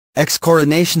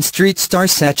Ex-Coronation Street star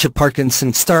Sacha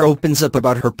Parkinson star opens up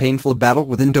about her painful battle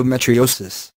with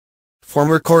endometriosis.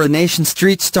 Former Coronation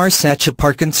Street star Sacha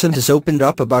Parkinson has opened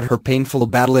up about her painful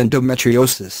battle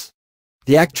endometriosis.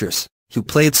 The actress, who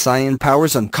played Cyan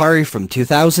Powers on Kari from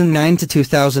 2009 to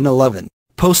 2011,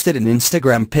 posted an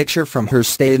Instagram picture from her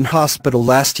stay in hospital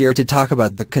last year to talk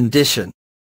about the condition.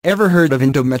 Ever heard of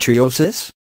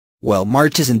endometriosis? Well,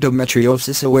 March is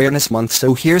Endometriosis Awareness Month,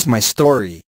 so here's my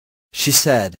story. She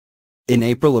said, "In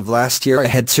April of last year I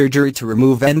had surgery to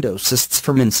remove endocysts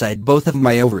from inside both of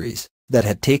my ovaries, that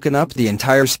had taken up the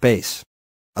entire space,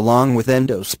 along with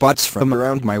endospots from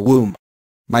around my womb.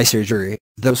 My surgery,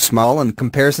 though small in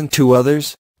comparison to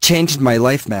others, changed my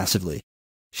life massively."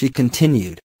 She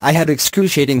continued, "I had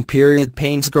excruciating period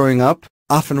pains growing up,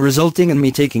 often resulting in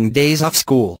me taking days off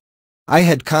school. I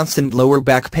had constant lower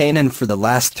back pain, and for the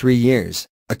last 3 years,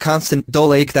 a constant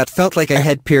dull ache that felt like I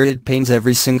had period pains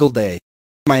every single day.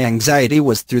 My anxiety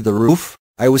was through the roof,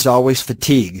 I was always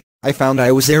fatigued, I found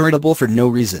I was irritable for no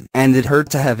reason, and it hurt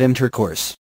to have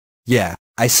intercourse. Yeah,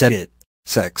 I said it.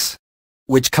 Sex.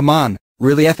 Which, come on,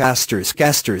 really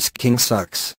king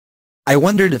sucks. I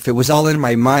wondered if it was all in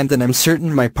my mind, and I'm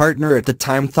certain my partner at the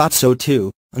time thought so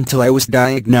too, until I was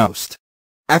diagnosed.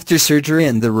 After surgery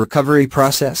and the recovery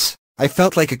process, I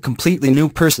felt like a completely new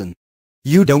person.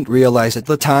 You don't realize at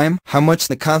the time how much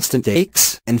the constant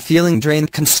aches and feeling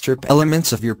drained can strip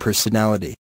elements of your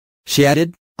personality." She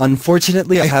added,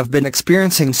 "Unfortunately, I have been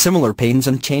experiencing similar pains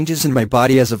and changes in my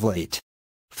body as of late.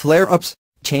 Flare-ups,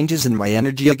 changes in my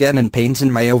energy again, and pains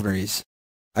in my ovaries.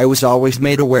 I was always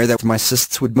made aware that my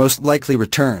cysts would most likely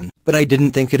return, but I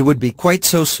didn't think it would be quite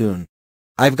so soon.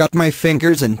 I've got my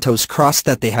fingers and toes crossed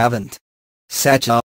that they haven't." Sacha.